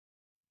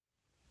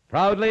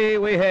Proudly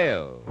we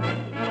hail.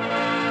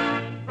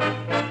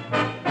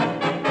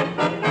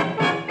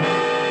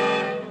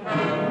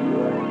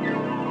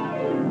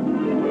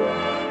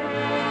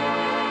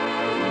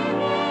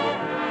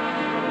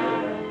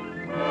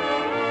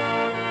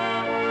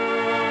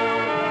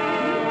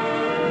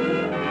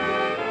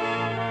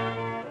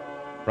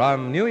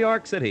 From New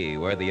York City,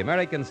 where the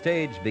American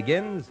stage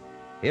begins,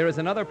 here is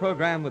another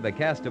program with a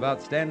cast of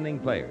outstanding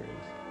players.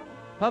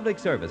 Public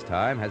service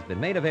time has been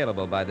made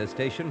available by this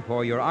station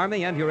for your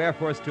Army and your Air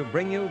Force to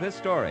bring you this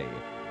story,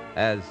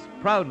 as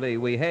proudly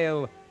we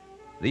hail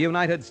the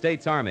United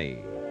States Army.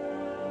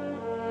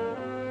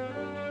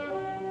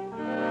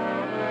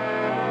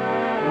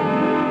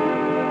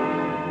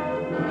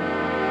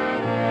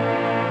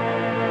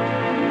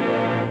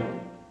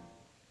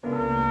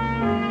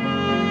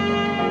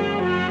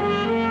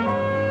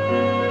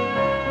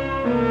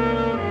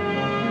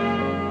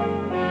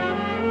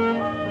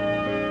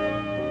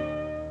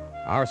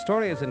 Our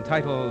story is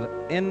entitled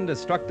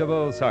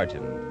Indestructible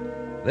Sergeant.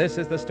 This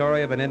is the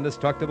story of an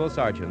indestructible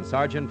sergeant,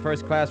 Sergeant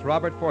First Class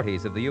Robert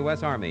Forties of the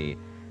U.S. Army,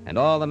 and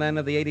all the men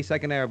of the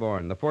 82nd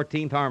Airborne, the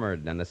 14th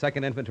Armored, and the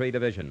 2nd Infantry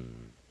Division.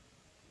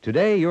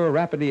 Today, your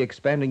rapidly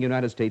expanding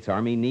United States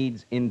Army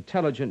needs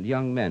intelligent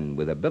young men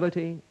with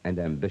ability and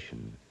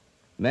ambition.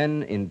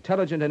 Men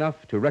intelligent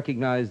enough to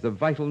recognize the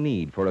vital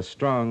need for a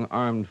strong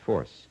armed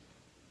force.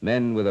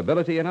 Men with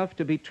ability enough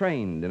to be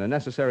trained in a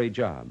necessary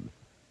job.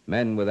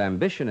 Men with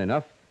ambition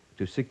enough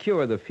to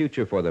secure the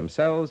future for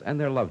themselves and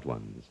their loved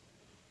ones.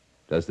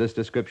 Does this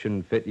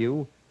description fit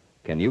you?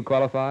 Can you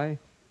qualify?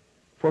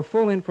 For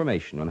full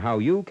information on how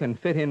you can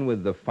fit in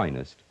with the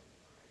finest,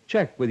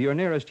 check with your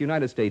nearest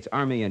United States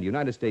Army and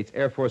United States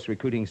Air Force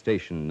recruiting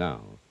station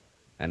now.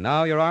 And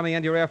now your Army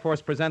and your Air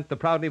Force present the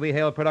Proudly We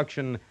Hail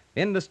production,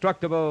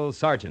 Indestructible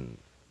Sergeant.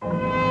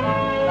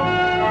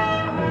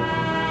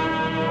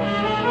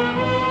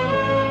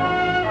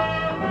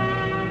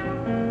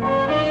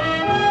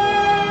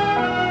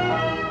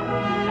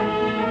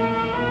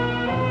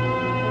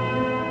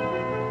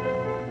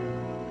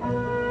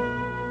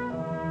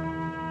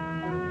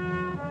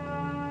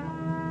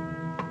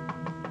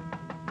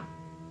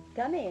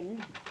 Come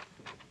in.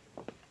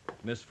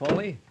 Miss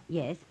Foley?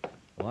 Yes,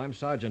 Well, I'm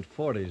Sergeant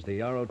Forties, the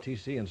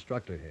ROTC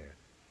instructor here.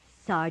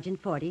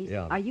 Sergeant Forties.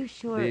 Yeah. Are you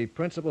sure? The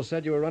principal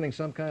said you were running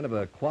some kind of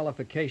a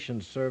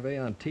qualifications survey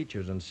on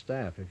teachers and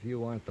staff. If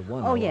you aren't the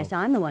one... Oh, yes,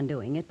 I'm the one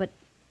doing it, but...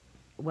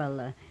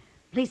 Well,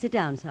 please sit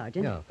down,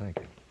 Sergeant. Yeah, thank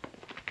you.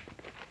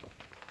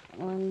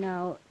 Well,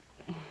 now,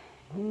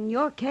 in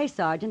your case,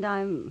 Sergeant,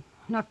 I'm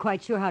not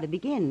quite sure how to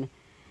begin.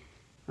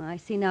 I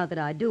see now that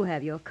I do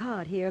have your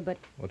card here, but...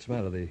 What's the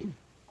matter? The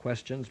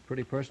questions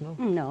pretty personal?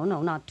 No,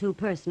 not too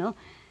personal.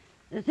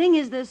 The thing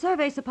is, the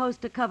survey's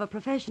supposed to cover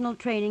professional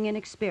training and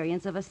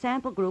experience of a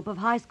sample group of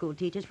high school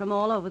teachers from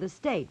all over the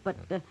state, but...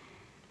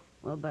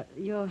 But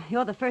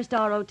you're the first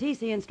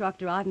ROTC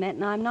instructor I've met,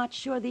 and I'm not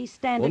sure these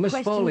standard Well, Miss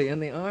questions... Foley, in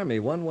the Army,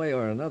 one way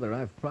or another,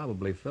 I've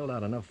probably filled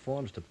out enough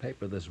forms to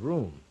paper this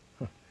room.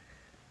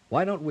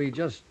 Why don't we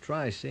just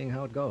try seeing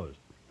how it goes?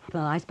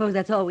 Well, I suppose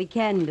that's all we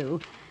can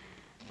do.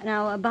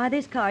 Now, by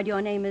this card,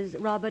 your name is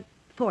Robert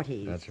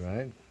Forties. That's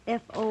right.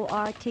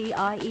 Forties.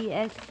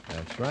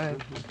 That's right.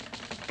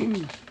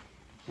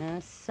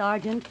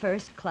 Sergeant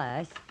First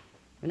Class,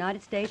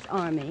 United States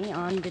Army,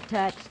 on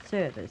detached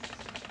service.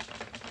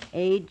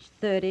 Age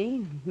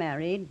 30,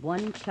 married,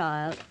 one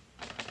child.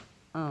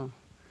 Oh,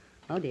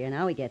 dear,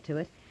 now we get to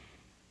it.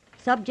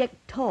 Subject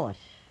taught.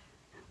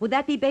 Would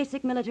that be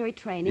basic military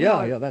training?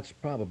 Yeah, that's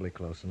probably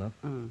close enough.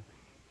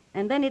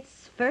 And then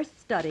it's first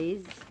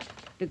studies,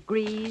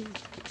 degrees,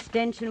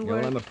 extension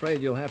work. Well, I'm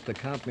afraid you'll have to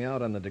count me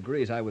out on the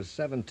degrees. I was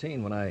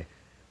 17 when I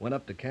went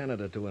up to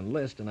Canada to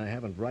enlist, and I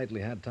haven't rightly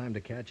had time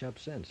to catch up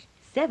since.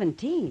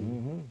 17?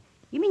 Mm-hmm.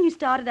 You mean you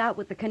started out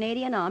with the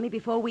Canadian Army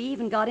before we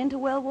even got into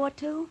World War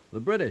II? The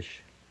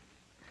British.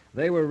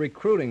 They were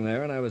recruiting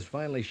there, and I was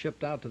finally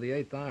shipped out to the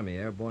 8th Army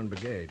Airborne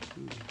Brigade.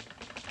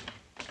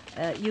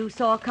 You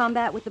saw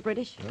combat with the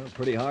British? Well,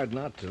 pretty hard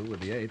not to with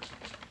the 8th.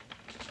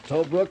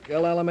 Tobruk,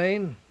 El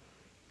Alamein.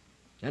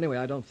 Anyway,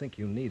 I don't think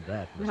you need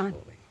that, Miss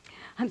Foley.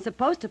 I'm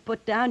supposed to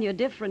put down your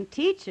different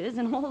teachers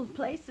and all the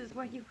places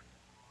where you...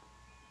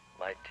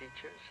 My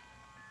teachers?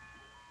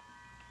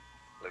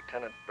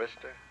 Lieutenant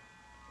Brister?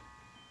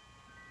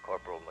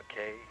 Corporal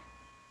McKay?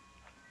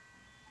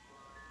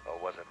 Or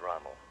was it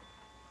Rommel?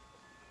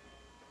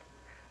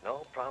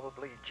 No,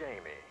 probably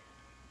Jamie.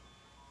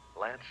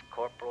 Lance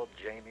Corporal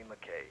Jamie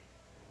McKay.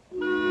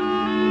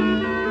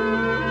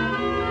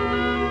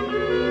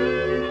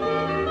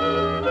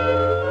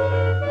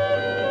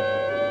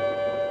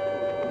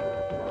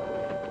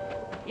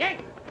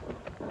 Yank!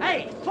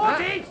 Hey,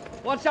 Forties!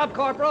 What's up,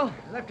 Corporal?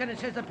 The lieutenant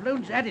says the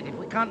balloon's at it if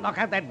we can't knock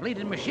out that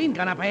bleeding machine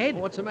gun up ahead.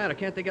 What's the matter?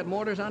 Can't they get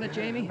mortars on it,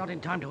 Jamie? Not in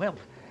time to help.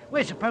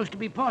 We're supposed to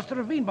be past the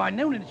ravine by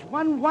noon, and it's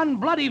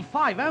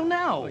 1-1-50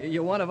 now.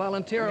 You want to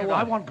volunteer or Yeah, what?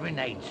 I want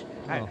grenades.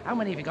 How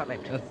many have you got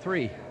left?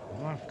 3.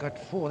 Well, I've got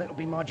 4. That'll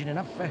be margin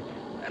enough.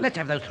 Let's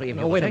have those three of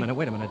you. No, wait a eh?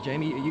 minute,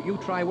 Jamie. You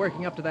try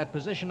working up to that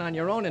position on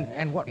your own, and...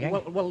 And what,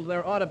 Yank? Well,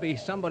 there ought to be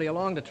somebody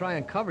along to try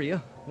and cover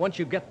you. Once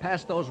you get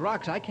past those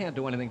rocks, I can't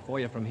do anything for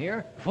you from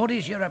here.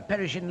 Forties, you're a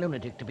perishing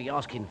lunatic to be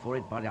asking for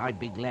it, but I'd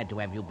be glad to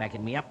have you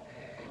backing me up.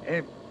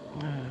 The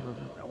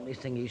only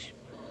thing is...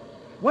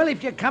 Well,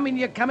 if you're coming,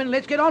 you're coming.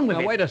 Let's get on with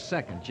Now, it. wait a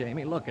second,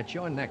 Jamie. Look, it's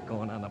your neck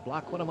going on the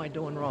block. What am I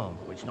doing wrong?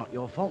 Well, it's not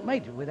your fault,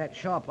 mate. With that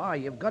sharp eye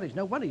you've got, it's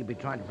no wonder you'd be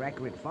trying for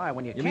accurate fire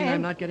when you You can. mean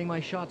I'm not getting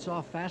my shots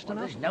off fast Well,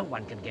 enough? there's no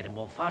one can get them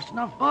off fast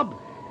enough,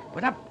 Bob.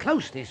 But up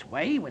close this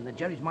way, when the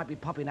Jerrys might be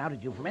popping out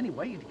at you from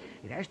anywhere,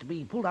 it has to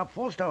be pulled up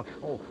first, or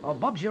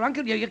Bob's your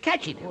uncle, you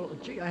catch it. Well,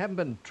 gee, I haven't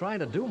been trying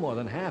to do more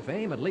than half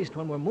aim, at least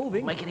when we're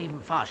moving. Make it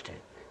even faster.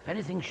 If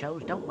anything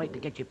shows, don't wait to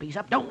get your piece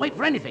up. Don't wait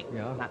for anything.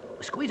 Yeah. Now,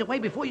 squeeze away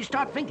before you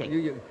start thinking.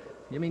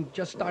 You mean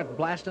just start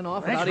blasting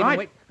off That's without right.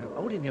 even wait?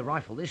 Holding your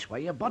rifle this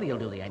way, your body will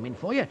do the aiming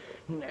for you.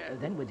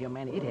 Then with your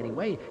man hit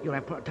anyway, you'll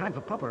have time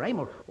for proper aim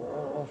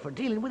or for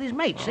dealing with his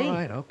mate, see? All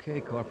right, okay,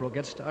 Corporal.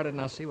 Get started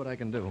and I'll see what I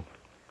can do.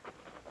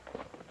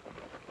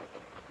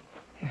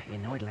 You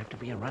know, it'll have to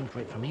be a run for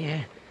it from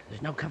here.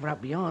 There's no cover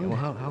up beyond.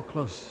 Well, how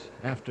close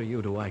after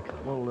you do I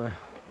come? Well,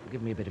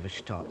 give me a bit of a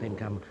start, then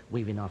come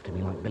weaving after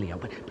me like Billy-O.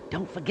 But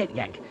don't forget,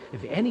 Yank,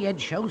 if any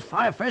edge shows,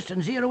 fire first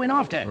and zero in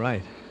after.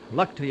 Right.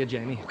 Luck to you,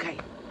 Jamie. Okay.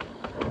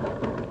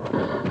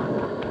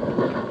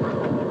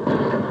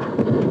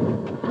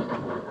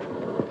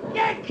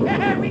 Yank!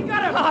 We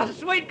got him! Oh,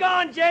 sweet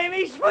going,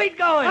 Jamie. Sweet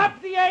going.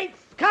 Up the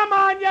eighth! Come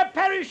on, you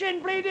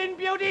perishing, bleeding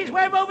beauties!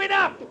 We're moving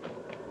up!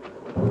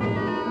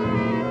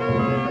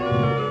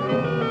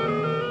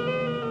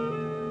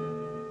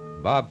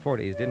 Bob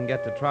Forties didn't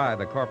get to try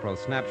the corporal's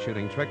snap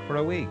shooting trick for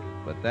a week,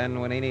 but then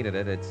when he needed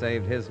it, it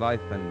saved his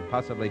life and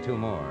possibly two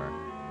more.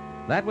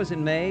 That was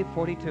in May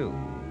 '42.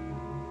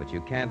 But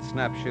you can't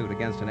snap shoot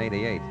against an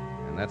 88,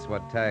 and that's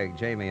what tagged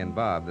Jamie and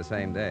Bob the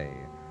same day.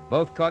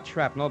 Both caught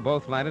shrapnel,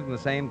 both landed in the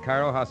same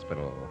Cairo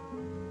hospital.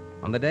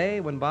 On the day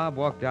when Bob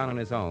walked down on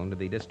his own to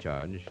be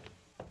discharged...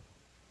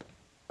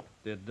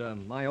 Did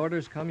my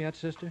orders come yet,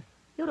 sister?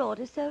 Your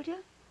orders, soldier?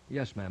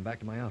 Yes, ma'am. Back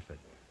to my outfit.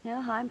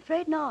 No, I'm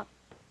afraid not.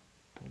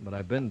 But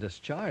I've been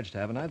discharged,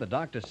 haven't I? The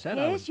doctor said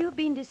I Yes, was... you've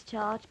been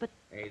discharged, but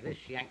Hey, this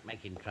Yank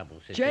making trouble,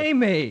 sister.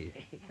 Jamie!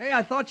 Hey,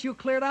 I thought you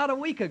cleared out a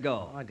week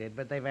ago. Oh, I did,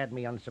 but they've had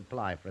me on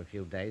supply for a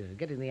few days.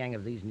 Getting the hang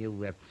of these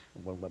new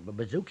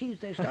bazookas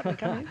they're starting to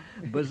come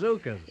in.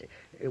 Bazookas.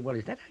 Well,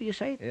 is that how you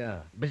say it? Yeah.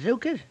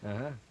 Bazookas?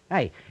 Uh-huh.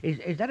 Hey,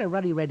 is that a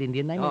ruddy red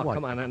Indian name or Oh, what?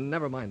 come on.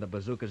 Never mind the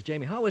bazookas.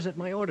 Jamie, how is it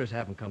my orders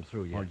haven't come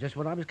through yet? Well, just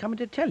what I was coming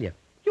to tell you.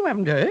 You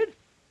haven't heard?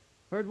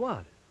 Heard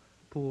what?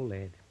 Poor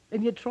lad.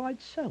 And you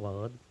tried so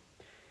hard.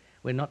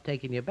 We're not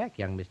taking you back,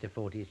 young Mr.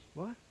 Forties.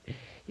 What?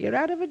 You're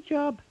out of a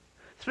job.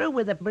 Through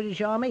with the British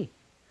Army.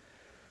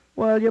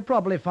 Well, you'll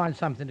probably find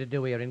something to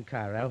do here in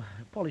Cairo.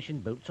 Polishing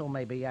boots or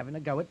maybe having a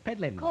go at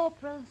peddling.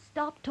 Corporal,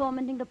 stop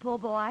tormenting the poor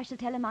boy. I shall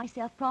tell him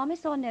myself.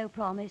 Promise or no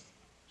promise?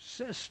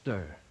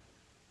 Sister.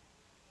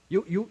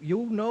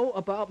 You know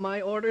about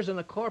my orders and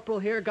the corporal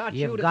here got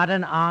you You've to... got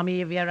an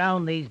army of your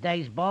own these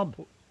days, Bob.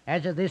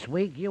 As of this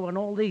week, you and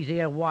all these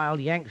here wild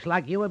Yanks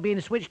like you are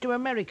being switched to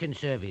American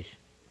service.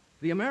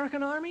 The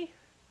American Army?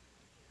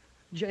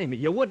 Jamie,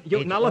 you wouldn't...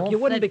 It's Now, look, you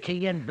off wouldn't the be...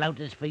 tea and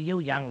bloaters for you,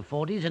 young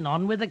Forties, and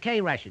on with the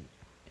K-ration.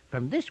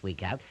 From this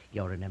week out,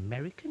 you're an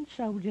American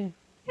soldier.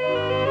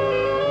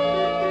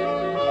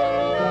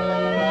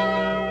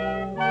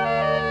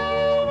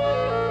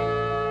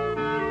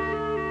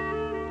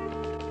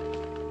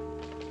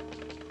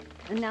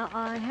 Now,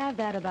 I have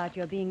that about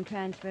your being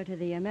transferred to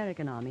the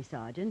American Army,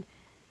 Sergeant.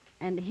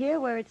 And here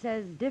where it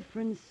says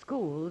different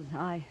schools,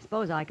 I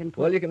suppose I can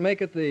put... Well, you can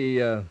make it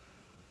the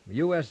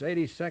U.S.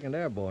 82nd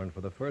Airborne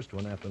for the first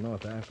one after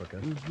North Africa.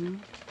 Mm-hmm.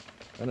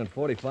 Then in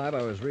 45,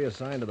 I was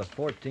reassigned to the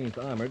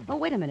 14th Armored. Oh,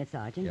 wait a minute,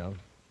 Sergeant. Yeah.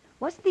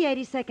 Wasn't the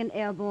 82nd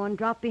Airborne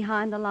dropped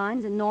behind the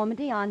lines in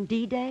Normandy on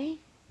D-Day?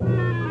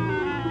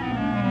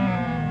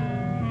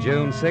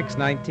 June 6,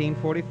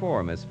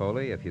 1944, Miss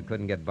Foley, if you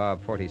couldn't get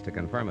Bob Forties to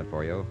confirm it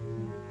for you.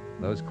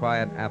 Those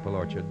quiet apple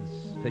orchards,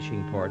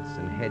 fishing ports,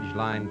 and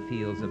hedge-lined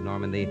fields of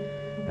Normandy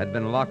had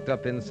been locked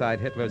up inside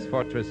Hitler's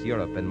fortress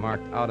Europe and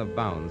marked out of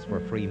bounds for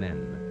free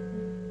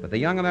men. But the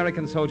young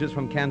American soldiers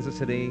from Kansas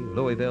City,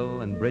 Louisville,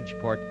 and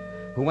Bridgeport,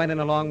 who went in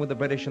along with the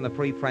British and the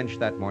Free French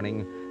that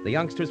morning, the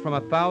youngsters from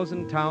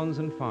 1,000 towns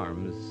and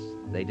farms,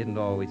 they didn't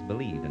always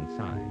believe in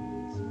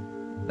signs.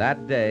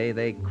 That day,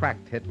 they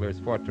cracked Hitler's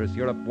fortress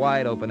Europe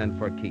wide open and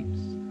for keeps.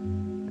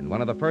 And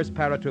one of the first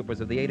paratroopers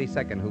of the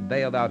 82nd who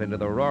bailed out into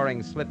the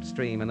roaring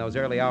slipstream in those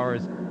early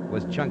hours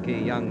was chunky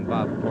young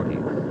Bob Forties.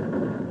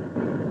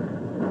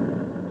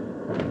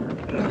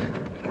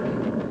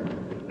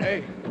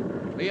 Hey,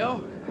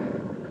 Leo?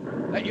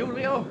 That you,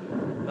 Leo?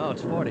 No,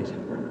 it's 40s.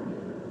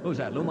 Who's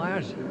that, Lou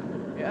Myers?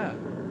 Yeah.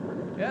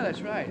 Yeah,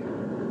 that's right.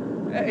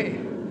 Hey,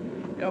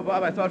 you know,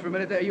 Bob, I thought for a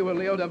minute there you were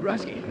Leo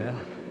Dombrowski. Yeah.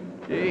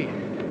 Gee.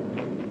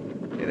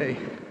 Hey, they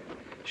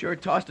sure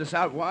tossed us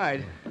out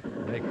wide.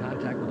 Make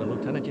contact with the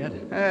lieutenant yet?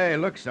 Hey,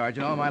 look,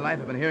 Sergeant, all my life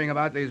I've been hearing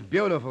about these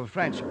beautiful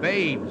French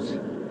babes.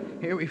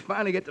 Here we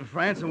finally get to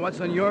France, and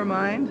what's on your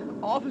mind?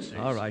 Officers.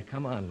 All right,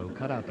 come on, Lou.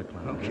 Cut out the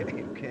clown.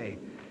 Okay.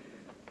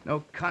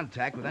 No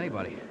contact with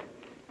anybody.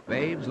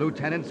 Babes,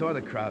 lieutenants, or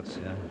the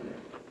Krauts. Yeah.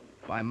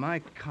 By my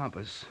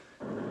compass,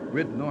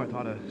 Rid North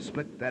ought to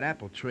split that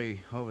apple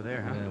tree over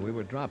there, huh? We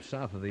were dropped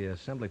south of the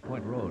Assembly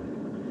Point Road.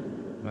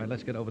 All right,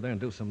 let's get over there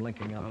and do some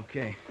linking up.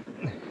 Okay.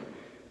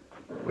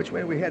 Which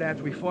way do we head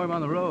after we form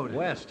on the road?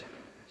 West.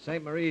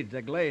 St. Marie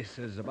de Glace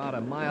is about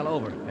a mile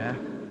over. Yeah?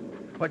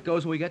 What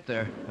goes when we get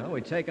there? Well,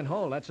 we take and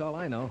hold, that's all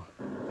I know.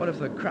 What if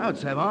the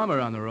Krauts have armor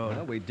on the road?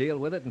 Well, we deal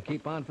with it and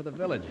keep on for the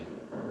village.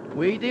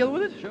 We deal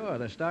with it? Sure,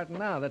 they're starting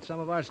now. That's some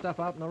of our stuff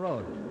out in the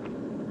road.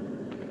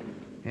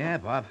 Yeah,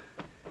 Bob.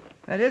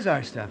 That is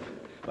our stuff.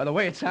 By the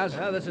way it sounds...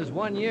 Well, this is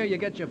 1 year you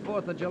get your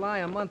 4th of July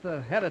a month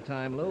ahead of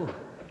time, Lou.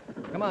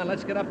 Come on,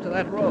 let's get up to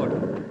that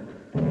road.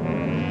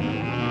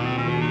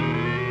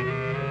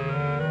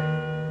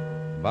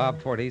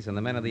 Bob Forties and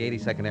the men of the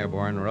 82nd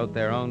Airborne wrote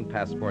their own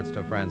passports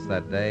to France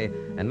that day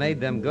and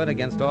made them good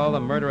against all the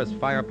murderous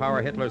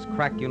firepower Hitler's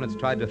crack units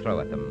tried to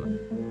throw at them.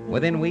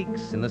 Within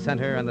weeks, in the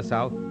center and the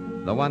south,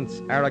 the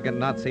once arrogant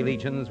Nazi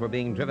legions were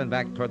being driven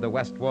back toward the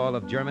west wall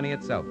of Germany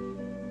itself.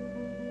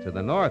 To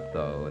the north,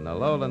 though, in the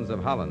lowlands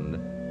of Holland,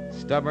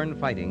 stubborn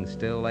fighting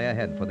still lay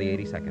ahead for the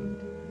 82nd.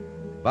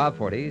 Bob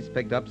Forties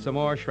picked up some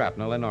more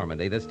shrapnel in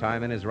Normandy, this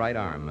time in his right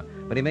arm,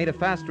 but he made a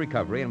fast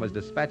recovery and was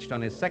dispatched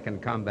on his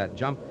second combat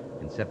jump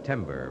in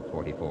September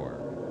 44.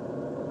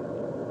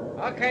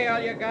 Okay,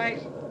 all you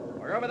guys.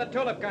 We're over the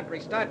tulip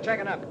country. Start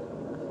checking up.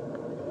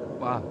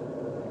 Bob,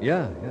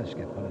 Yeah,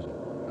 Skip, what is it?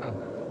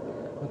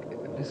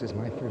 look, this is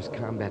my first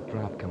combat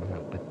drop coming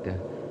up, but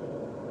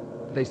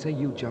they say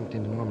you jumped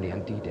into Normandy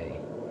on D-Day.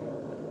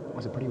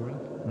 Was it pretty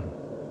rough?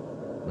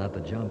 Not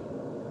the jump.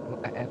 Well,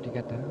 after you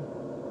got down?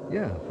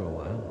 Yeah, for a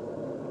while.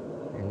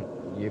 And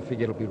you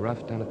figure it'll be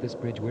rough down at this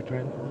bridge we're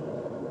trying for?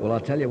 Well, I'll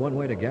tell you one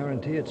way to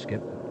guarantee it,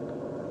 Skip.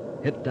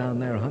 Hit down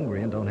there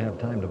hungry and don't have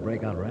time to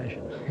break out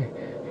rations.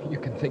 You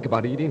can think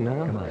about eating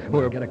now. Come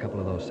on, get a couple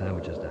of those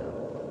sandwiches down.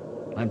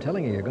 I'm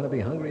telling you, you're going to be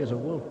hungry as a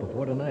wolf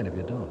before tonight if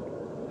you don't.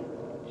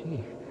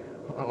 Gee,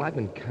 all I've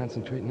been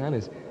concentrating on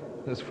is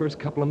those first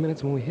couple of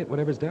minutes when we hit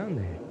whatever's down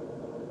there.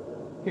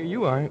 Here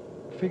you are,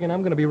 figuring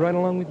I'm going to be right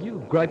along with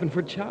you, griping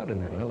for chow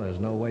tonight. Well, there's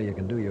no way you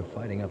can do your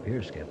fighting up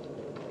here, Skip.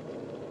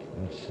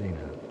 Let's see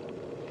now.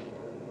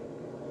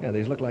 Yeah,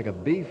 these look like a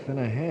beef and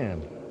a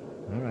ham.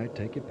 All right,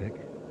 take your pick.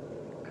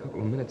 A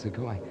couple of minutes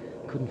ago, I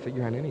couldn't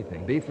figure on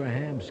anything. Beef or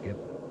ham, Skip?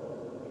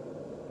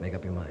 Make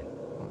up your mind.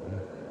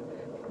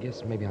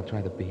 Guess maybe I'll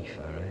try the beef.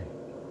 All right.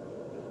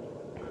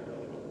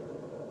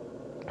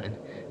 And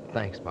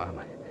thanks, Bob.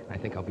 I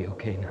think I'll be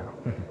okay now.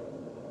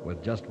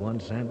 With just one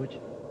sandwich?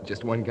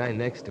 Just one guy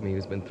next to me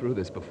who's been through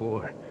this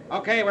before.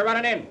 Okay, we're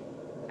running in.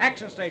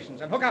 Action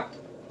stations and hook up.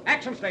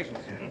 Action stations.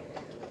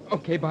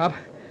 Okay, Bob.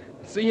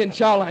 See you in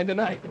chow line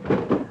tonight.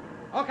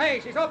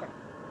 Okay, she's open.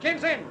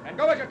 Chin's in and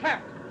go as you're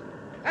tapped.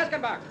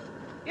 Askenbach.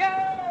 Yo!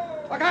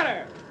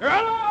 O'Connor.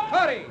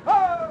 Cody.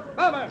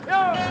 Bowman.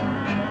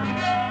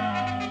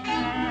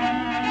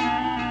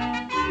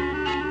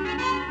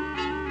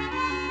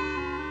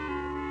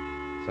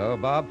 So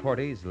Bob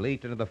Forties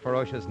leaped into the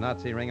ferocious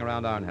Nazi ring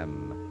around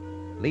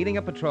Arnhem. Leading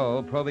a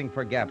patrol probing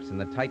for gaps in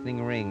the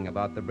tightening ring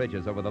about the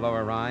bridges over the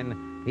lower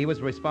Rhine, he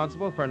was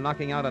responsible for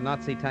knocking out a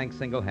Nazi tank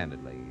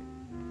single-handedly.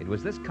 It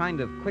was this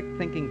kind of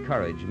quick-thinking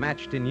courage,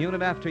 matched in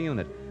unit after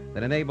unit,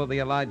 that enabled the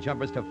Allied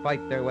jumpers to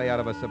fight their way out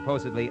of a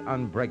supposedly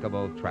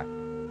unbreakable trap.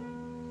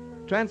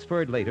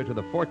 Transferred later to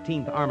the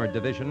 14th Armored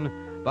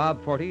Division,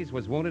 Bob Forties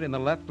was wounded in the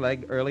left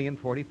leg early in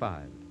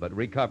 45, but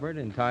recovered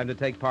in time to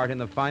take part in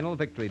the final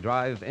victory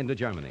drive into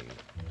Germany.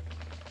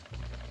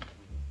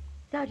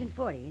 Sergeant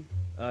Forties,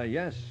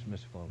 Yes,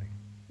 Miss Foley.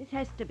 this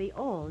has to be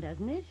all,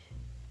 doesn't it?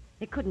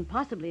 They couldn't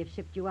possibly have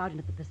shipped you out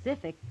into the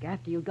Pacific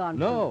after you'd gone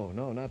No,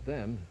 not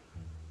them.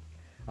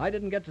 I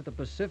didn't get to the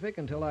Pacific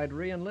until I'd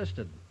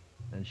re-enlisted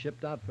and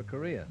shipped out for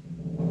Korea.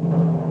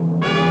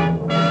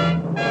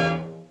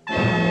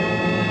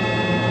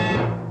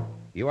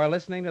 You are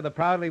listening to the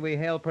Proudly We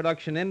Hail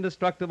production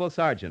Indestructible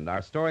Sergeant.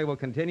 Our story will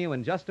continue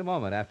in just a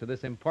moment after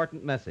this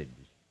important message.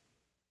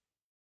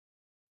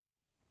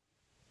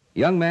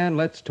 Young man,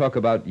 let's talk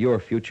about your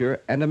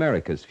future and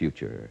America's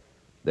future.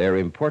 They're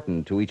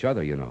important to each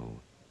other, you know.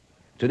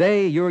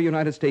 Today, your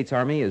United States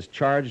Army is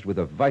charged with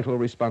a vital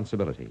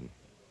responsibility.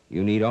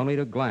 You need only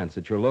to glance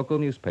at your local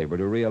newspaper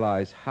to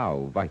realize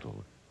how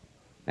vital.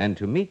 And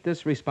to meet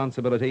this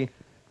responsibility,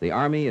 the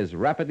Army is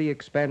rapidly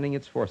expanding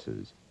its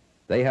forces.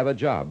 They have a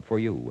job for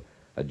you,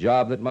 a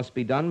job that must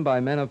be done by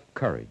men of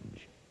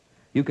courage.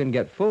 You can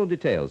get full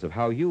details of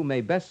how you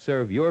may best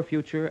serve your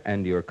future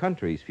and your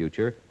country's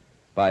future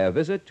by a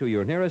visit to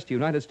your nearest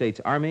United States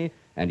Army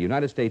and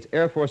United States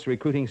Air Force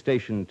recruiting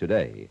station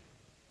today.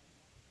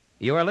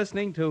 You are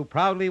listening to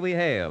Proudly We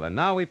Hail, and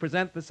now we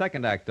present the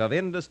second act of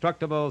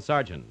Indestructible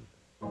Sergeant.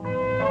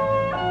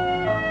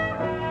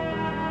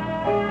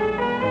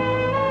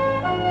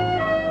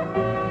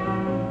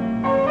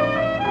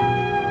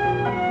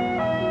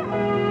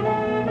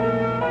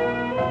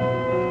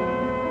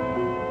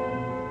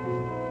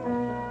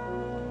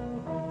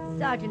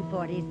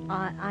 Forties,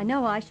 I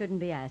know I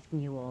shouldn't be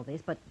asking you all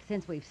this, but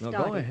since we've No,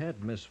 started... go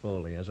ahead, Miss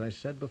Foley. As I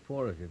said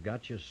before, if you've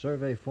got your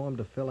survey form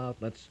to fill out,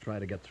 let's try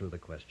to get through the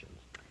questions.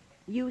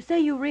 You say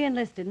you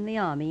re-enlisted in the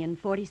Army in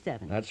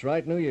 47. That's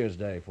right, New Year's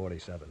Day,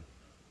 47.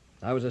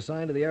 I was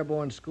assigned to the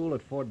Airborne School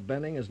at Fort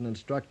Benning as an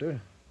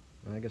instructor.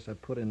 I guess I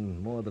put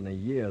in more than a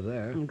year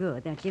there.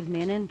 Good. That gives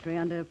me an entry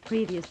under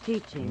previous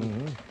teaching.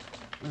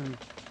 Mm-hmm.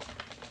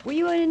 Were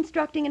you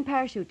instructing in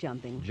parachute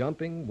jumping?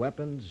 Jumping,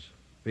 weapons,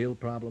 field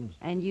problems.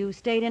 And you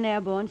stayed in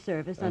airborne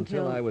service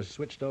Until I was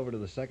switched over to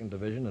the 2nd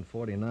Division at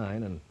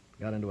 49 and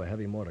got into a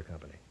heavy mortar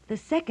company. The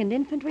 2nd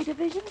Infantry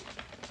Division?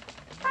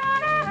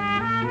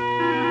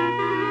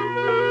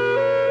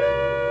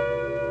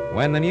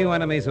 When the new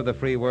enemies of the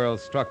free world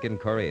struck in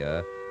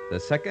Korea, the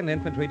 2nd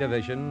Infantry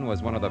Division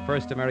was one of the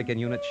first American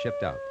units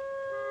shipped out.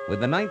 With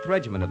the 9th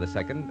Regiment of the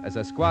 2nd as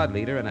a squad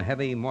leader in a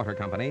heavy mortar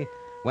company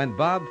went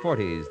Bob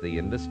Forties, the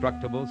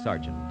indestructible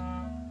sergeant,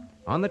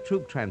 on the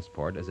troop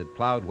transport as it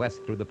plowed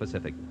west through the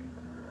Pacific.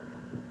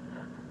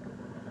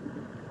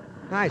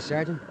 Hi,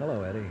 Sergeant.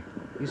 Hello, Eddie.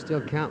 You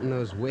still counting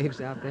those waves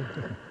out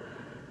there?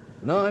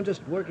 No, I'm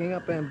just working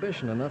up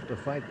ambition enough to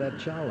fight that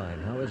chow line.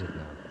 How is it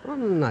now? Well,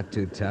 not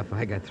too tough.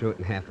 I got through it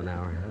in half an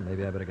hour. Well,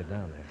 maybe I better get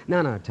down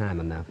there. No, time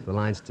enough. The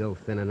line's still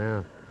thinning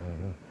out.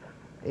 Uh-huh.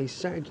 Hey,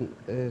 Sergeant,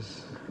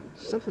 there's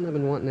something I've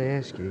been wanting to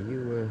ask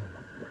you.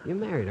 You're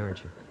married,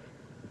 aren't you?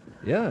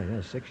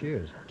 Yeah, 6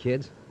 years.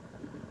 Kids?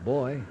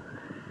 Boy,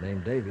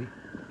 named Davy.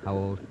 How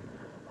old?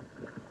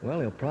 Well,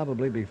 he'll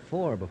probably be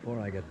 4 before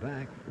I get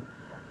back.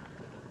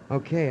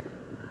 Okay.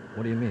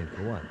 What do you mean,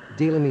 for what?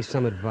 Dealing me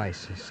some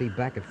advice. See,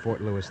 back at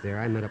Fort Lewis there,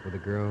 I met up with a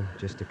girl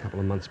just a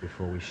couple of months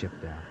before we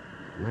shipped out.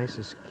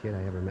 Nicest kid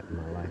I ever met in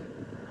my life.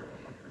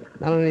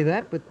 Not only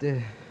that, but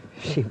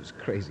she was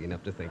crazy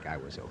enough to think I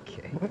was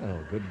okay.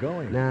 Well, good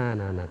going. No,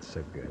 not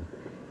so good.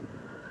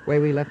 Way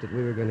we left it,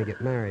 we were going to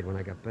get married when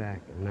I got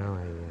back, and now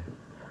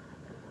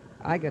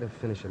I got to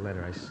finish a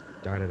letter I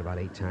started about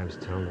 8 times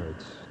telling her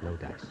it's no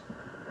dice.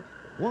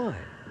 Why?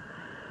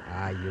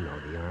 You know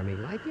the Army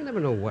life. You never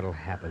know what'll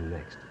happen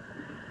next.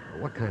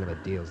 What kind of a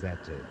deal's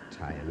that to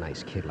tie a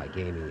nice kid like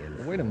Amy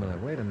in? Wait a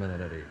minute,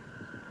 Eddie.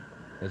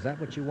 Is that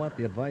what you want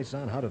the advice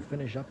on? How to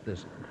finish up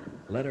this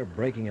letter,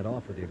 breaking it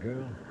off with your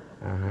girl?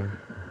 Uh-huh.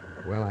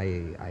 Well,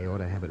 I ought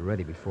to have it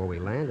ready before we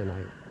land, and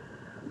I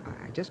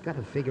just got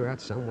to figure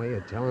out some way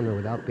of telling her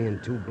without being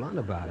too blunt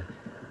about it.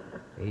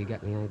 Hey, you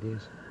got any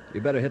ideas?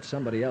 You better hit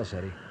somebody else,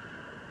 Eddie.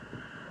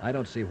 I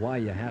don't see why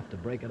you have to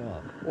break it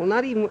off. Well,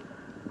 not even...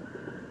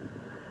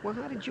 Well,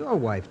 how did your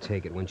wife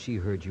take it when she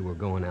heard you were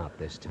going out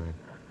this time?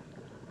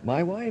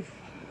 My wife?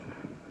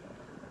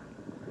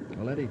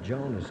 Well, Eddie,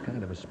 Joan is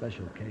kind of a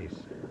special case.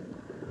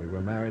 We were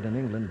married in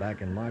England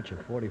back in March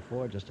of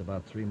 44, just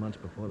about 3 months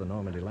before the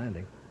Normandy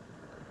landing.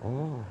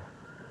 Oh.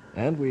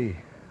 And we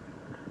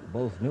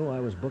both knew I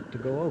was booked to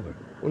go over.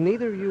 Well,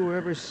 neither of you were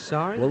ever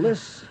sorry? Well,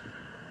 this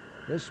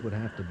would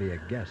have to be a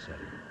guess,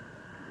 Eddie.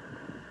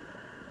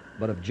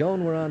 But if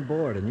Joan were on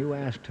board and you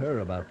asked her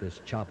about this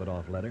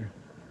chop-it-off letter,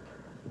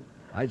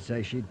 I'd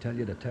say she'd tell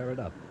you to tear it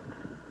up.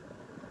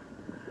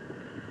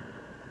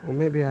 Well,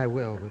 maybe I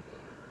will, but...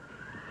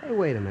 Hey,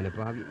 wait a minute,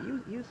 Bob.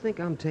 You think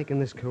I'm taking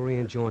this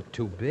Korean jaunt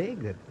too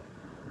big? That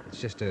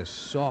it's just a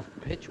soft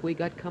pitch we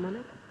got coming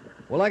up?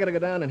 Well, I gotta go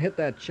down and hit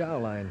that chow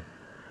line.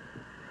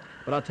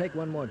 But I'll take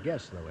one more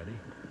guess, though, Eddie.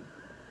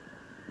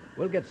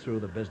 We'll get through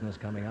the business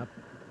coming up.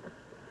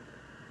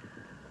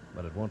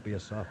 But it won't be a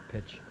soft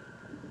pitch.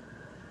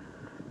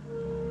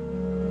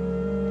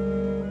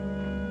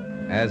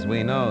 As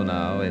we know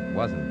now, it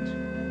wasn't.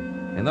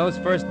 In those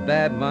first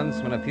bad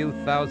months when a few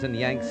thousand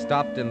Yanks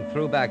stopped and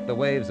threw back the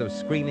waves of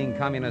screaming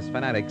communist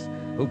fanatics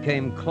who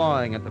came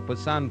clawing at the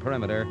Pusan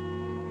perimeter,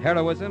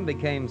 heroism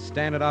became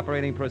standard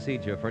operating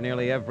procedure for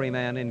nearly every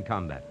man in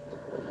combat.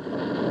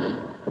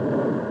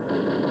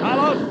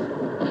 Carlos!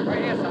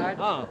 Right here, Sarge.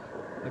 Oh,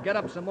 well, get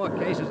up some more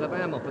cases of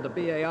ammo for the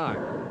BAR.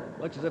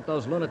 Looks as if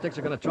those lunatics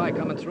are going to try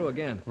coming through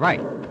again. Right.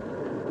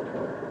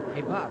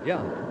 Hey, Bob. Yeah.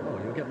 Oh,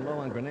 you getting low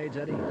on grenades,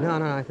 Eddie?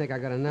 No, I think I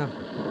got enough.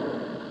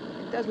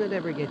 Doesn't it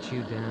ever get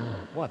you down?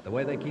 What, the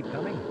way they keep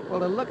coming? Well,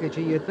 to look at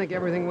you, you'd think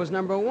everything was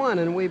number one,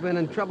 and we've been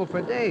in trouble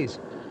for days.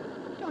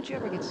 Don't you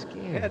ever get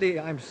scared? Eddie,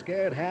 I'm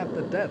scared half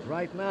to death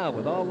right now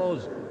with all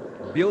those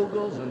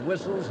bugles and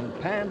whistles and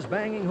pans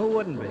banging. Who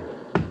wouldn't be?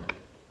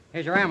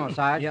 Here's your ammo,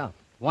 Sarge. Yeah.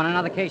 Want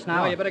another case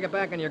now? No, you better get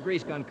back on your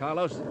grease gun,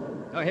 Carlos.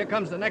 Oh, here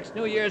comes the next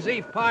New Year's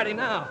Eve party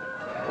now.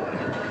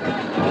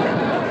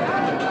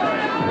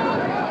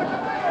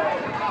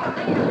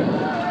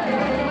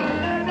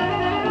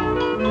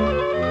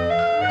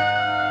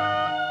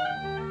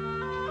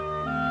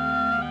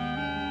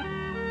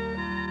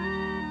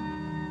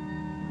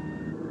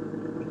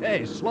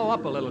 Hey, slow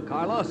up a little,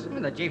 Carlos.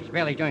 The Jeep's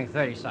barely doing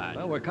 30, Sarge.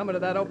 Well, we're coming to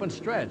that open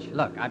stretch.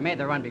 Look, I've made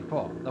the run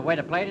before. The way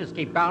to play it is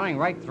keep barreling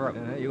right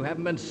through. You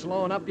haven't been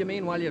slowing up, you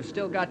mean, while you've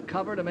still got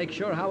cover to make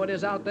sure how it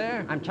is out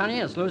there? I'm telling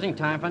you, it's losing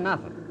time for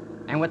nothing.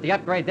 And with the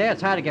upgrade there,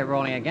 it's hard to get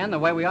rolling again the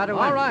way we ought to.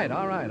 All right.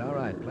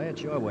 Play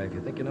it your way if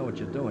you think you know what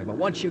you're doing. But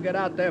once you get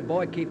out there,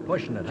 boy, keep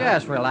pushing it.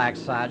 Just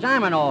relax, Sarge.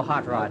 I'm an old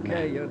hot rod man.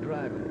 Okay, you're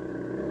driving.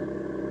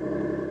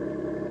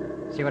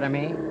 See what I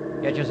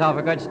mean? Get yourself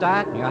a good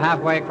start, and you're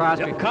halfway across.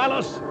 Yep,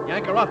 Carlos,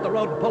 yank her off the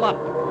road and pull up.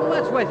 Well,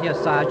 what's with you,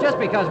 Sarge? Just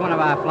because one of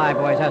our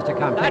flyboys has to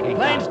come That picking.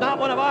 plane's not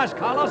one of ours,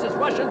 Carlos. It's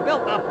Russian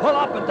built. Now pull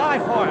up and die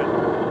for it.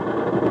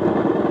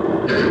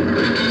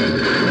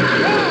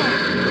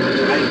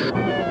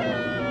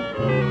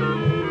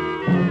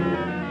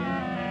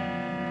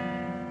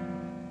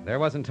 There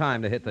wasn't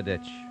time to hit the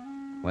ditch.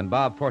 When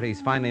Bob Forties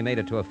finally made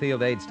it to a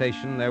field aid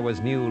station, there was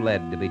new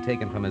lead to be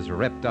taken from his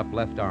ripped-up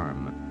left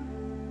arm.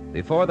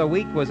 Before the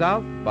week was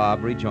out,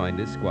 Bob rejoined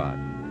his squad.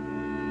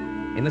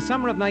 In the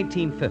summer of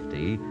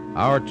 1950,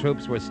 our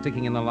troops were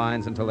sticking in the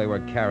lines until they were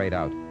carried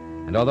out.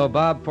 And although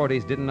Bob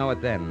Forties didn't know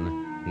it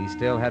then, he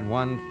still had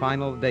one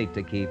final date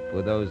to keep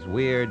with those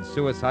weird,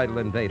 suicidal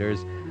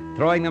invaders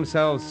throwing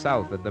themselves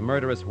south at the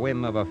murderous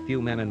whim of a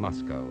few men in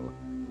Moscow.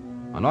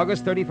 On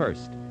August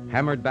 31st,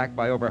 hammered back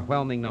by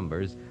overwhelming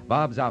numbers,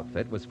 Bob's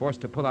outfit was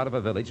forced to pull out of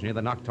a village near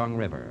the Noctong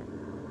River.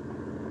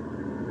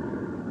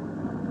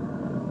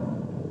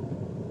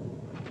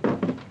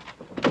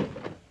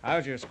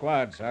 How's your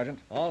squad, Sergeant?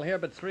 All here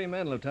but 3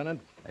 men,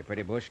 Lieutenant. They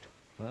pretty bushed?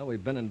 Well,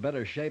 we've been in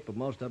better shape, but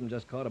most of them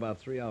just caught about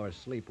 3 hours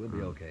sleep. We'll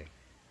be okay.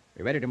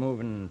 Be ready to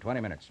move in 20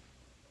 minutes.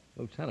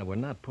 Lieutenant, we're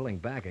not pulling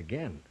back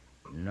again.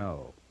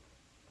 No.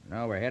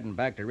 No, we're heading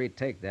back to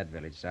retake that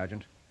village,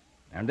 Sergeant.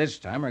 And this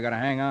time we're going to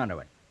hang on to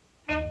it.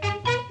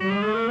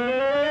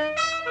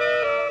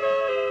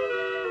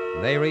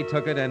 They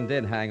retook it and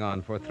did hang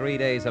on for 3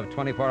 days of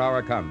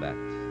 24-hour combat.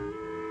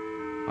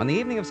 On the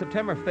evening of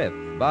September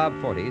 5th, Bob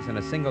Forties and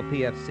a single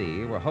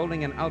PFC were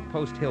holding an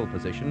outpost hill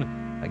position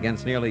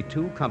against nearly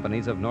 2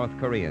 companies of North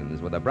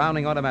Koreans with a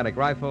Browning automatic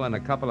rifle and a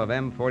couple of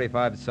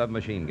M45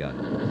 submachine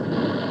guns.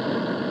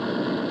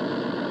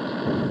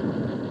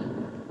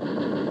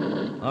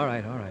 All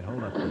right,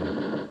 hold up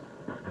there.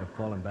 They're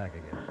falling back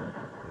again.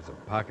 There's a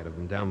pocket of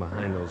them down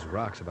behind those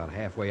rocks about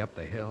halfway up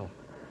the hill.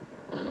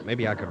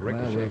 Maybe I could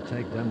ricochet. Well, we'll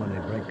take them when they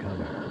break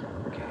cover.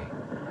 Okay.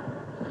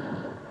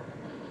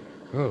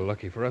 Oh,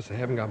 lucky for us they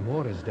haven't got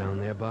mortars down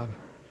there, Bob.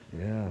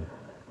 Yeah.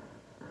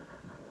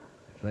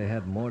 If they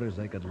had mortars,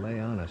 they could lay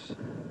on us.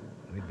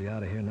 We'd be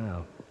out of here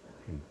now.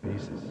 In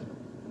pieces.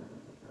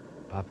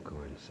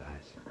 Popcorn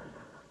size.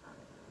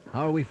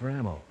 How are we for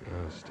ammo?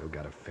 Oh, still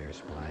got a fair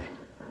supply.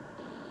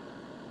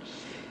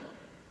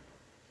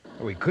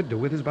 What we could do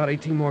with is about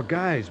 18 more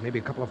guys, maybe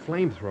a couple of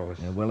flamethrowers.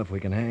 Yeah, well, if we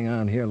can hang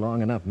on here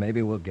long enough,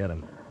 maybe we'll get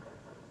them.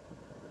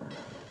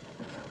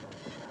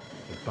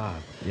 Hey, Bob,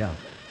 Yeah.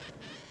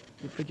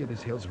 you figure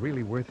this hill's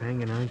really worth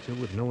hanging on to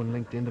with no one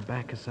linked in to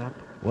back us up?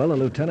 Well, the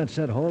lieutenant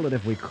said hold it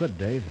if we could,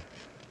 Dave.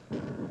 The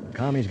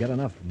commies got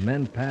enough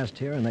men past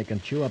here, and they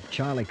can chew up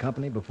Charlie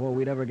Company before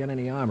we'd ever get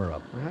any armor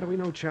up. Well, how do we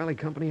know Charlie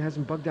Company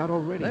hasn't bugged out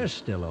already? They're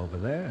still over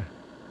there.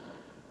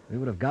 We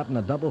would have gotten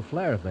a double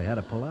flare if they had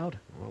to pull out.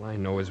 All I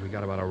know is we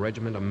got about a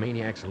regiment of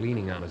maniacs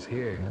leaning on us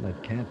here. And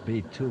it can't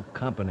be 2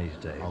 companies,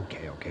 Dave.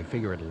 Okay,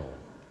 figure it low.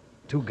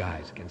 2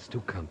 guys against 2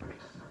 companies.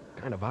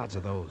 What kind of odds are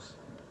those?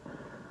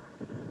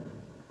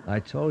 I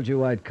told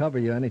you I'd cover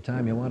you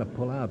anytime you want to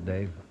pull out,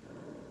 Dave.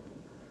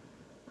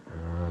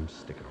 I'm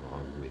sticking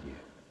along with you.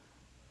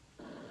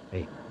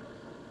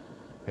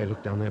 Hey,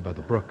 look down there by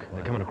the brook.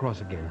 They're coming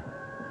across again.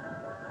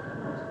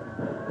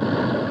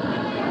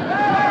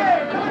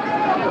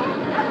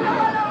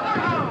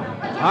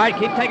 All right,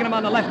 keep taking them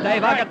on the left,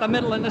 Dave. I got the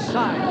middle and this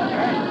side.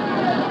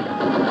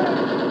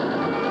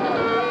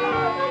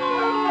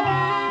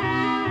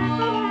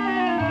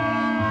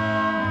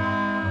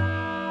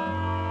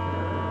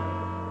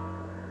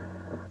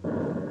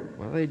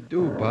 What do they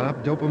do,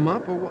 Bob? Dope them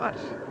up or what?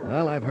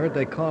 Well, I've heard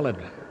they call it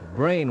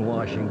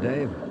brainwashing,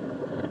 Dave.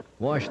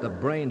 Wash the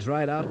brains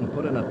right out and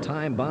put in a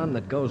time bomb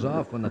that goes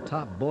off when the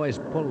top boys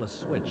pull the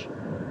switch.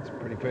 It's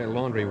pretty fair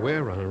laundry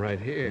we're running right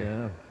here.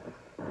 Yeah.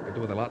 Could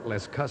do with a lot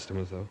less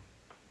customers, though.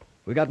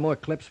 We got more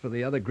clips for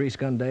the other grease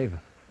gun, Dave?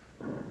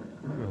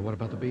 Well, what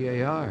about the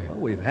BAR? Well,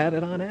 we've had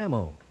it on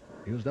ammo.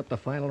 Used up the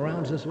final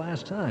rounds this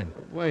last time.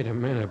 Wait a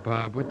minute,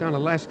 Bob. We're down the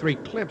last 3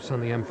 clips on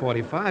the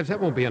M45s.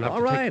 That won't be enough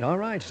All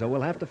right. So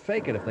we'll have to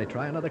fake it if they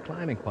try another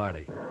climbing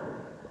party.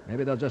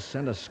 Maybe they'll just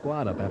send a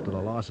squad up after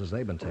the losses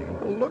they've been taking.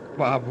 Well, look,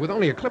 Bob, with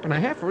only a clip and a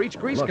half for each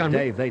grease Look, gun...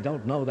 Dave, they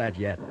don't know that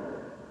yet.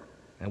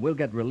 And we'll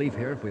get relief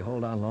here if we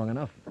hold on long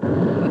enough.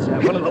 Let's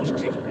have one of those...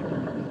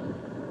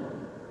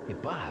 Hey,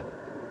 Bob.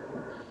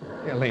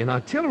 They're laying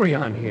artillery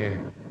on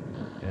here.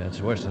 Yeah, it's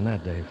worse than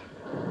that, Dave.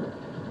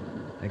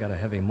 They got a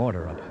heavy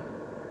mortar up.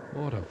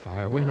 Mortar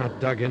fire. We're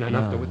not dug in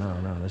enough to...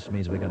 No. This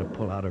means we got to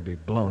pull out or be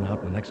blown out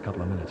in the next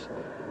couple of minutes.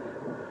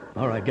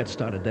 All right, get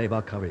started, Dave.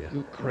 I'll cover you.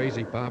 You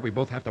crazy, Bob. We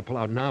both have to pull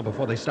out now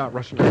before they start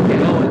rushing Get us.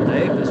 going,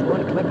 Dave. This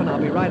one clip and I'll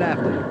be right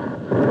after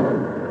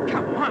you.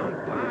 Come on,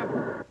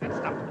 Bob. Let's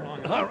stop them long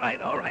enough.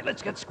 All right.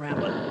 Let's get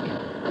scrambling.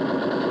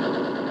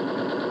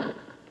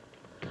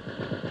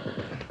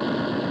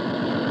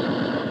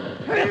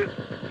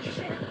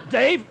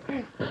 Dave!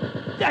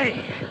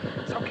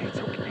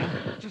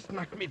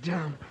 Let me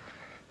down.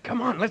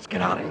 Come on, let's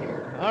get out of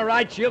here. All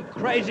right, you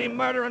crazy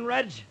murdering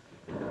Reds.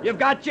 You've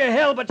got your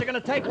hill, but you're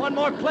going to take one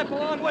more clip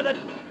along with it.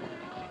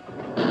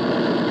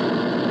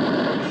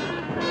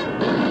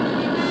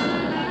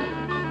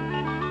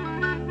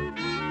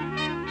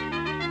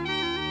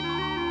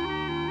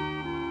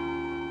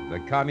 The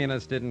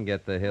communists didn't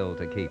get the hill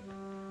to keep.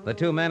 The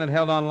two men had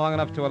held on long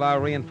enough to allow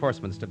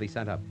reinforcements to be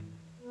sent up.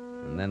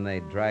 And then they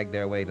dragged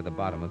their way to the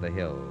bottom of the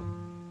hill.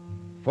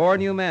 4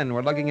 new men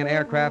were lugging an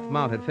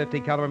aircraft-mounted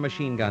 50-caliber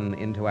machine gun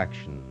into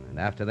action. And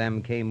after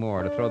them came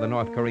more to throw the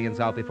North Koreans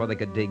out before they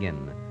could dig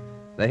in.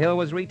 The hill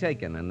was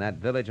retaken, and that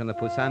village on the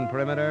Pusan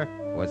perimeter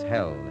was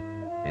held.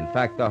 In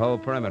fact, the whole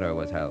perimeter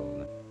was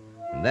held.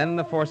 And then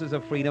the forces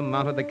of freedom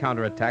mounted the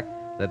counterattack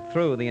that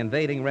threw the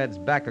invading Reds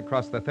back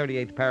across the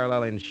 38th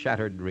parallel in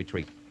shattered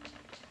retreat.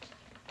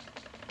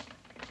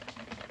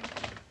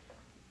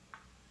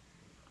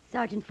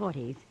 Sergeant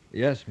Forties,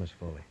 Yes, Miss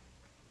Foley.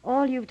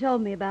 all you've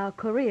told me about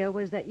Korea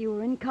was that you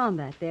were in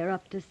combat there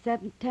up to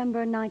September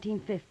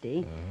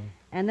 1950,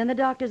 and then the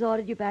doctors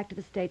ordered you back to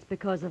the States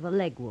because of a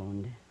leg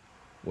wound.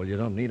 Well, you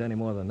don't need any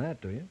more than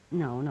that, do you?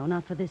 No,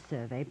 not for this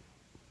survey.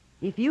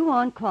 If you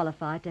aren't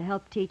qualified to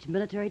help teach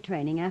military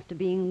training after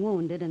being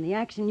wounded in the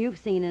action you've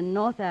seen in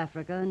North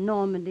Africa,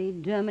 Normandy,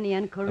 Germany,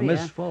 and Korea...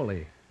 Miss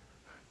Foley,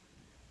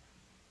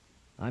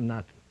 I'm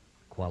not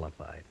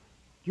qualified.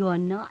 You're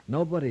not?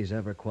 Nobody's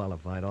ever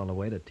qualified all the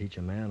way to teach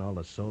a man all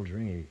the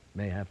soldiering he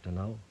may have to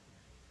know.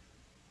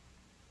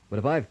 But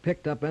if I've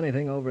picked up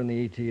anything over in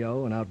the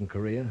ETO and out in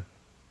Korea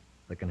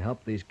that can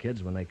help these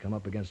kids when they come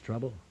up against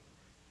trouble,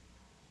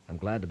 I'm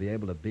glad to be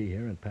able to be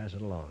here and pass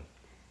it along.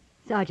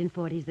 Sergeant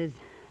Forties, there's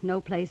no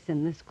place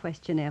in this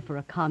questionnaire for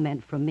a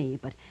comment from me,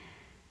 but,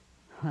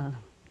 well,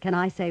 can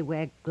I say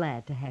we're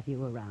glad to have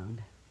you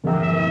around.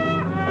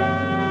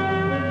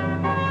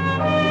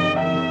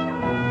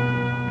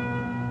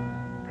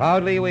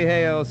 Proudly we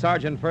hail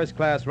Sergeant First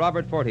Class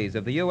Robert Forties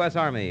of the U.S.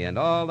 Army and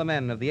all the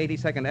men of the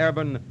 82nd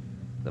Airborne,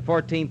 the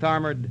 14th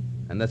Armored,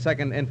 and the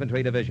 2nd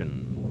Infantry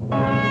Division.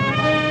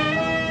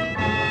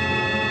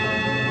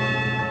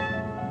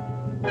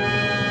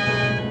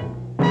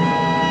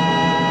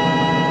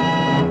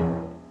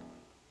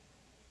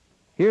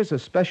 Here's a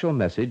special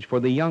message for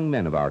the young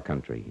men of our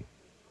country.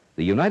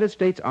 The United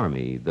States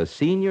Army, the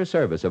senior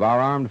service of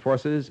our armed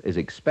forces, is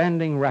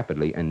expanding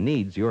rapidly and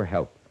needs your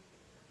help.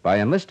 By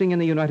enlisting in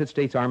the United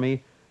States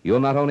Army, you'll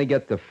not only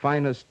get the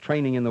finest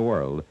training in the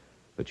world,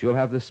 but you'll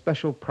have the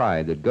special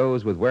pride that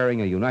goes with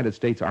wearing a United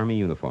States Army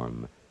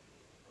uniform.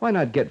 Why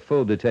not get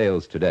full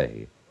details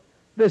today?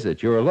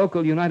 Visit your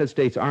local United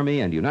States Army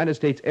and United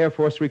States Air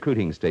Force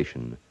recruiting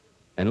station.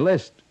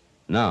 Enlist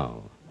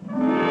now.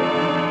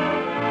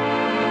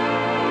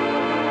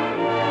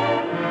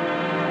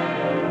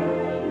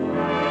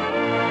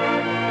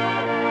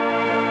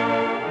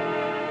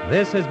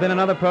 This has been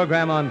another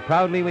program on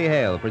Proudly We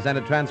Hail,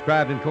 presented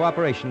transcribed in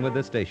cooperation with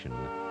this station.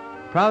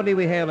 Proudly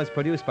We Hail is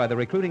produced by the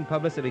Recruiting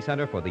Publicity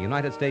Center for the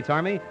United States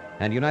Army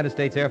and United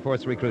States Air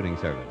Force Recruiting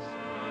Service.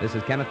 This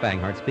is Kenneth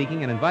Banghart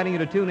speaking and inviting you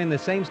to tune in the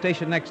same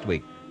station next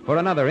week for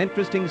another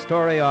interesting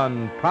story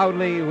on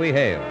Proudly We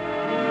Hail.